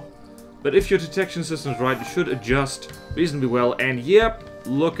more. But if your detection system is right, it should adjust reasonably well. And yep,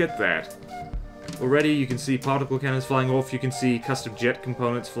 look at that. Already you can see particle cannons flying off. You can see custom jet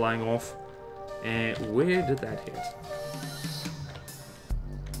components flying off. And where did that hit?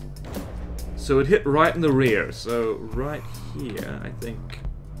 So it hit right in the rear. So right here, I think.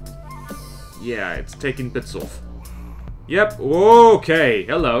 Yeah, it's taking bits off. Yep, okay,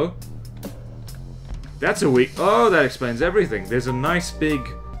 hello. That's a weak... Oh, that explains everything. There's a nice big...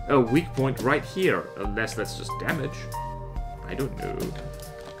 A weak point right here, unless that's just damage. I don't know.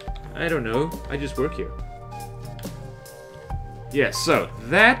 I don't know. I just work here. Yeah, so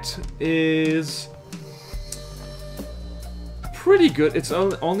that is pretty good. It's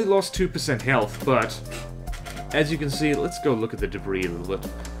only lost 2% health, but as you can see, let's go look at the debris a little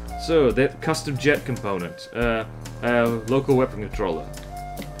bit. So, that custom jet component, local weapon controller,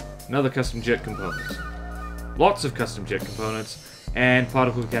 another custom jet component. lots of custom jet components, and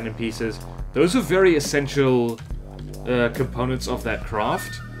particle cannon pieces. Those are very essential components of that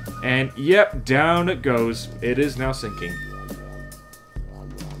craft. And yep, down it goes. It is now sinking.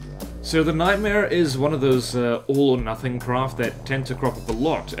 So the Nightmare is one of those all-or-nothing craft that tend to crop up a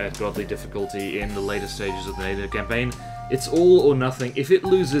lot at godly difficulty in the later stages of the NATO campaign. It's all or nothing. If it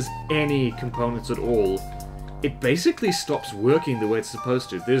loses any components at all, it basically stops working the way it's supposed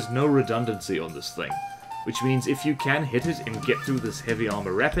to. There's no redundancy on this thing. Which means if you can hit it and get through this heavy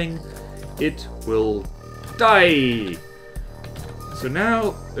armor wrapping, it will die! So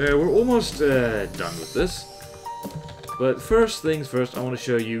now, we're almost done with this. But first things first, I want to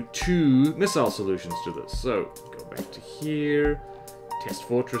show you 2 missile solutions to this. So, go back to here, test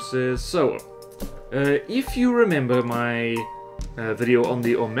fortresses, so if you remember my video on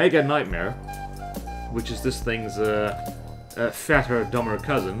the Omega Nightmare, which is this thing's fatter, dumber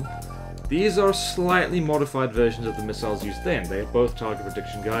cousin, these are slightly modified versions of the missiles used then. They have both target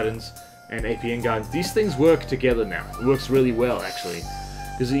prediction guidance and APN guidance. These things work together now. It works really well, actually.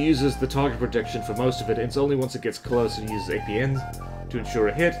 Because it uses the target protection for most of it, and it's only once it gets close it uses APNs to ensure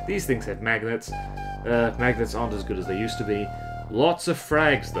a hit. These things have magnets. Magnets aren't as good as they used to be. Lots of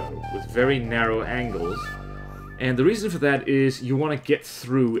frags, though, with very narrow angles. And the reason for that is you want to get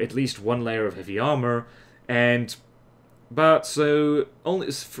through at least one layer of heavy armor, and... But, so, only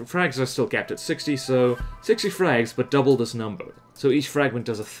frags are still capped at 60, so 60 frags, but double this number. So each fragment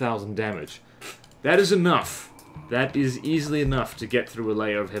does 1,000 damage. That is enough. That is easily enough to get through a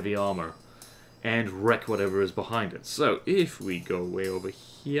layer of heavy armor and wreck whatever is behind it. So, if we go way over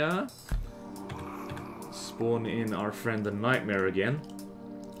here, spawn in our friend the Nightmare again.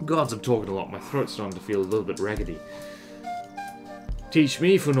 Gods, I'm talking a lot. My throat's starting to feel a little bit raggedy. Teach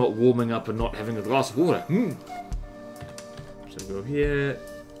me for not warming up and not having a glass of water. So go here,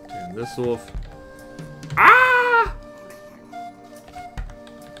 turn this off. Ah!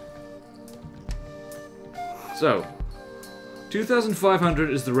 So,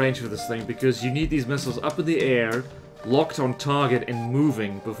 2,500 is the range for this thing because you need these missiles up in the air, locked on target and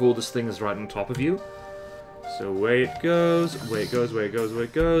moving before this thing is right on top of you. So away it goes, away it goes, away it goes, away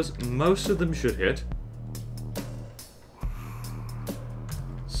it goes. Most of them should hit.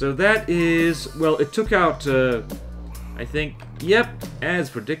 So that is, well, it took out, I think, yep,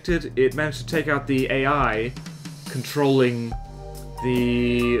 as predicted, it managed to take out the AI controlling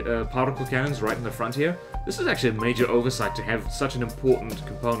the particle cannons right in the front here. This is actually a major oversight to have such an important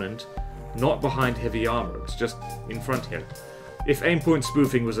component not behind heavy armor, it's just in front here. If aimpoint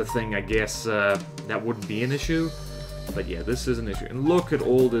spoofing was a thing, I guess that wouldn't be an issue. But yeah, this is an issue. And look at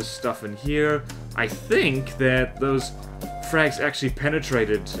all this stuff in here. I think that those frags actually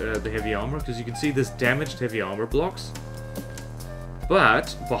penetrated the heavy armor, because you can see this damaged heavy armor blocks.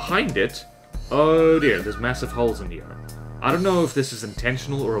 But behind it, oh dear, there's massive holes in here. I don't know if this is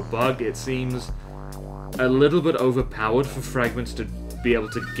intentional or a bug. It seems a little bit overpowered for fragments to be able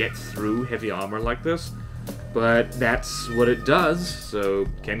to get through heavy armor like this, but that's what it does, so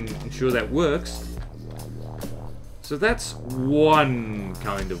can ensure that works. So that's one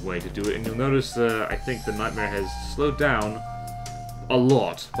kind of way to do it, and you'll notice I think the Nightmare has slowed down a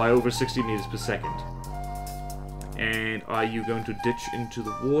lot, by over 60 meters per second. And are you going to ditch into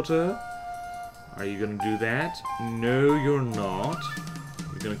the water? Are you going to do that? No, you're not.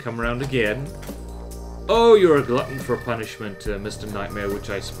 You're going to come around again. Oh, you're a glutton for punishment, Mr. Nightmare, which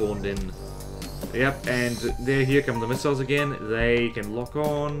I spawned in. Yep, and here come the missiles again. They can lock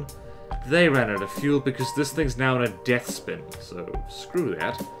on. They ran out of fuel because this thing's now in a death spin, so screw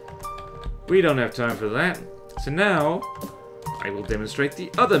that. We don't have time for that. So now, I will demonstrate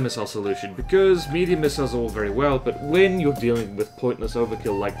the other missile solution, because medium missiles are all very well, but when you're dealing with pointless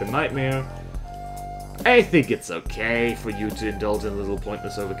overkill like the Nightmare, I think it's okay for you to indulge in a little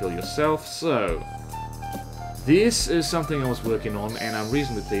pointless overkill yourself, so... This is something I was working on, and I'm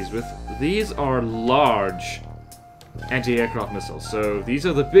reasonably pleased with. These are large anti-aircraft missiles. So these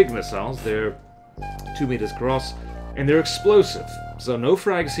are the big missiles. They're 2 meters across, and they're explosive. So no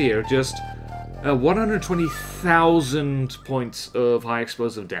frags here, just 120,000 points of high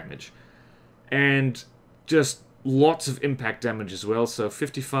explosive damage. And just lots of impact damage as well. So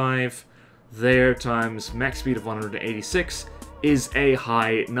 55 there times max speed of 186. Is a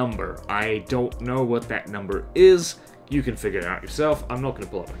high number. I don't know what that number is. You can figure it out yourself. I'm not going to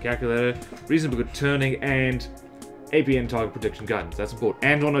pull up my calculator. Reasonably good turning and APN target prediction guidance. That's important.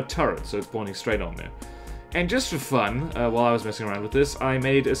 And on a turret, so it's pointing straight on there. And just for fun, while I was messing around with this, I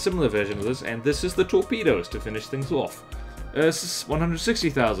made a similar version of this, and this is the torpedoes to finish things off. This is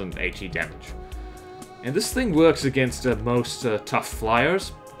 160,000 HE damage. And this thing works against most tough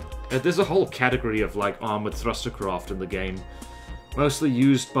flyers. There's a whole category of, like, armored thrustercraft in the game. Mostly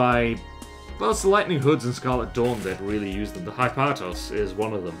used by... Well, it's the Lightning Hoods and Scarlet Dawn that really use them. The Hypatos is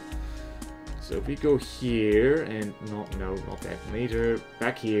one of them. So if we go here, and... No, not that meter.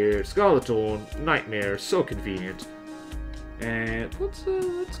 Back here. Scarlet Dawn. Nightmare. So convenient. And let's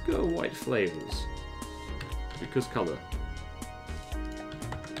go white flavors. Because color.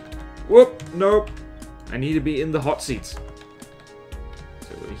 Whoop! Nope! I need to be in the hot seats. So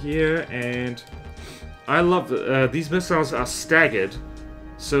we're here, and I love these missiles are staggered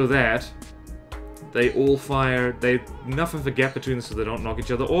so that they all fire. They enough of a gap between them so they don't knock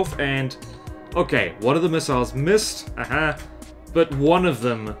each other off. And okay, one of the missiles missed, but one of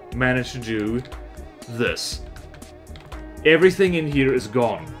them managed to do this. Everything in here is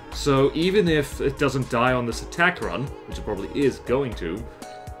gone. So even if it doesn't die on this attack run, which it probably is going to,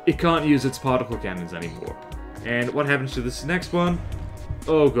 it can't use its particle cannons anymore. And what happens to this next one?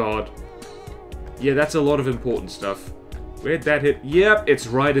 Oh god. Yeah, that's a lot of important stuff. Where'd that hit? Yep, it's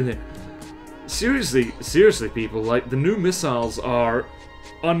right in there. Seriously, people, like, the new missiles are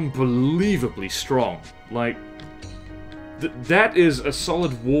unbelievably strong. Like, that is a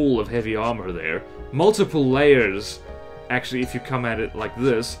solid wall of heavy armor there. Multiple layers, actually, if you come at it like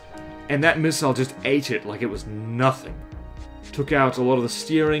this. And that missile just ate it like it was nothing. Took out a lot of the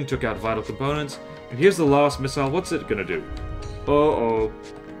steering, took out vital components. And here's the last missile. What's it gonna do? Uh-oh.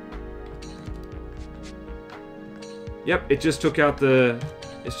 Yep, it just took out the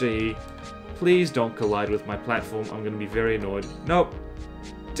SJE. Please don't collide with my platform. I'm gonna be very annoyed. Nope.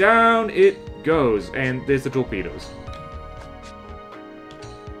 Down it goes. And there's the torpedoes.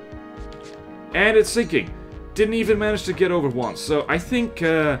 And it's sinking. Didn't even manage to get over once. So I think,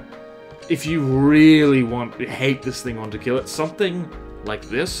 if you really hate this thing to kill it, something like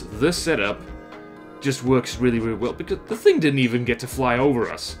this setup, just works really, really well, because the thing didn't even get to fly over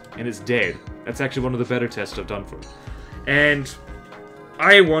us, and it's dead. That's actually one of the better tests I've done for it. And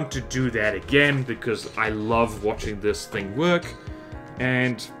I want to do that again, because I love watching this thing work.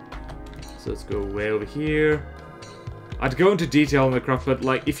 And so let's go way over here. I'd go into detail on the craft, but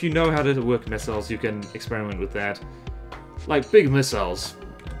like, if you know how to work missiles, you can experiment with that. Like, big missiles,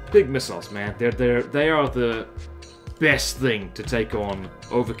 man. They are the best thing to take on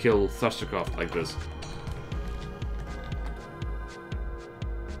overkill thrustercraft like this.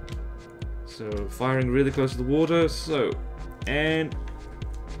 So, firing really close to the water, and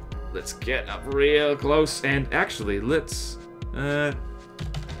let's get up real close, and actually, let's,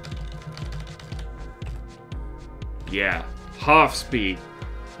 yeah, half speed.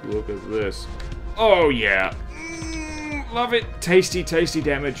 Look at this. Oh, yeah. Love it. Tasty, tasty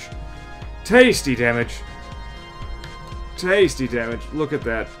damage. Tasty damage. Tasty damage. Look at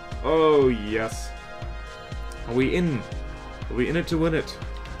that. Oh, yes. Are we in? Are we in it to win it?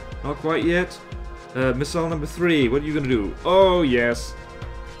 Not quite yet. Missile number 3. What are you gonna do? Oh, yes.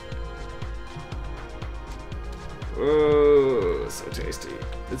 Oh, so tasty.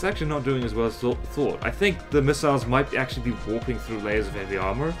 It's actually not doing as well as thought. I think the missiles might actually be warping through layers of heavy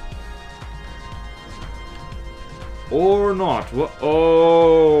armor. Or not. What?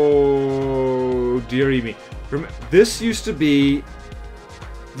 Oh, dearie me. This used to be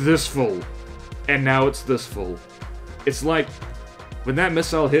this full, and now it's this full. It's like, when that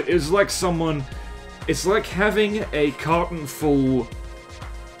missile hit, it's like it's like having a carton full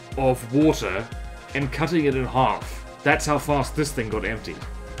of water and cutting it in half. That's how fast this thing got emptied.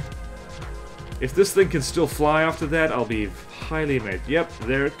 If this thing can still fly after that, I'll be highly amazed. Yep,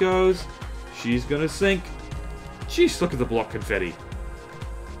 there it goes. She's gonna sink. Jeez, look at the block confetti.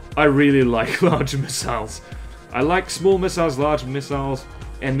 I really like large missiles. I like small missiles, large missiles,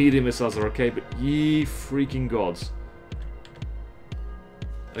 and medium missiles are okay, but ye freaking gods.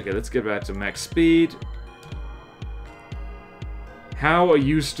 Okay, let's get back to max speed. How are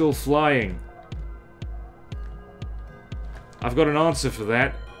you still flying? I've got an answer for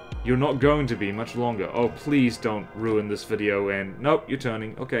that. You're not going to be much longer. Oh, please don't ruin this video and... Nope, you're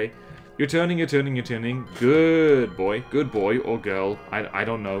turning. Okay. You're turning, you're turning, you're turning. Good boy. Good boy or girl. I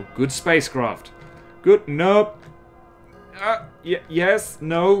don't know. Good spacecraft. Good. Nope. Yes.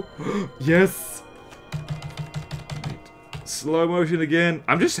 No. Yes. Slow motion again.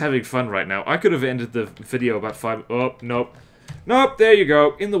 I'm just having fun right now. I could have ended the video about 5... Oh, nope. Nope, there you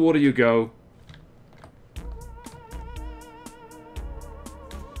go. In the water you go.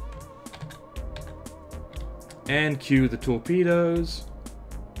 And cue the torpedoes.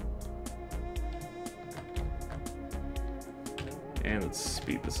 And let's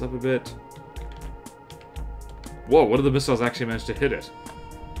speed this up a bit. Whoa, one of the missiles actually managed to hit it.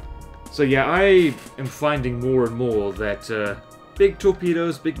 So yeah, I am finding more and more that big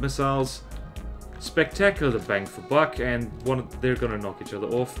torpedoes, big missiles. Spectacular bang for buck, and they're gonna knock each other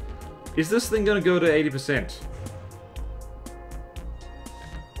off. Is this thing gonna go to 80%?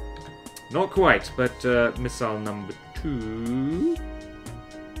 Not quite, but missile number 2.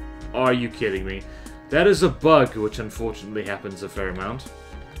 Are you kidding me? That is a bug, which unfortunately happens a fair amount.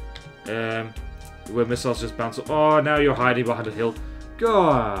 Where missiles just bounce. Oh, now you're hiding behind a hill.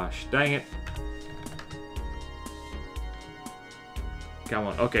 Gosh, dang it. Come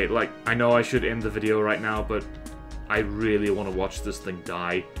on. Okay, like, I know I should end the video right now, but I really want to watch this thing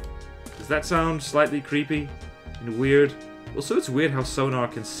die. Does that sound slightly creepy and weird? Also, it's weird how sonar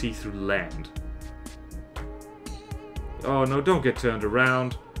can see through land. Oh, no, don't get turned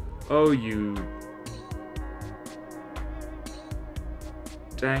around. Oh, you...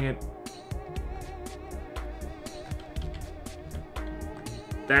 Dang it.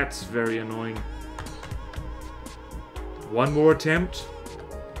 That's very annoying. One more attempt?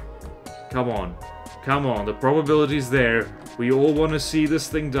 Come on. Come on, the probability's there. We all want to see this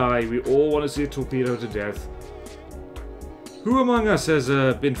thing die. We all want to see a torpedo to death. Who among us has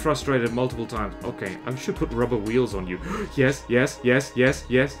been frustrated multiple times? Okay, I should put rubber wheels on you. Yes, yes, yes, yes,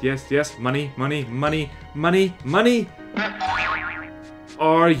 yes, yes, yes. Money, money, money, money, money.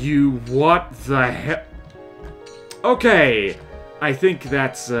 Are you... What the hell? Okay, I think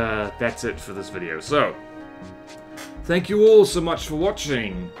that's it for this video. So, thank you all so much for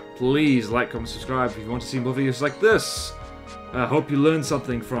watching. Please like, comment, subscribe if you want to see more videos like this. I hope you learned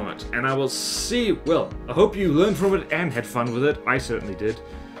something from it, and I will see you... Well, I hope you learned from it and had fun with it. I certainly did.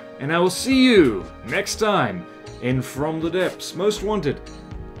 And I will see you next time in From the Depths. Most Wanted.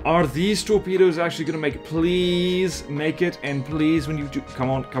 Are these torpedoes actually going to make it? Please make it, and please, when you do...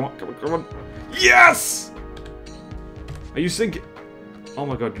 Come on, come on, come on, come on. Yes! Are you sinking? Oh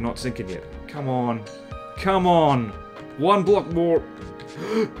my god, you're not sinking yet. Come on. Come on. One block more.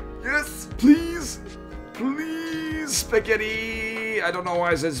 Yes, please. Please, spaghetti. I don't know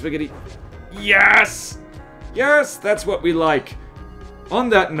why I said spaghetti. Yes. Yes, that's what we like. On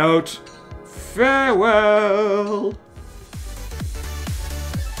that note, farewell.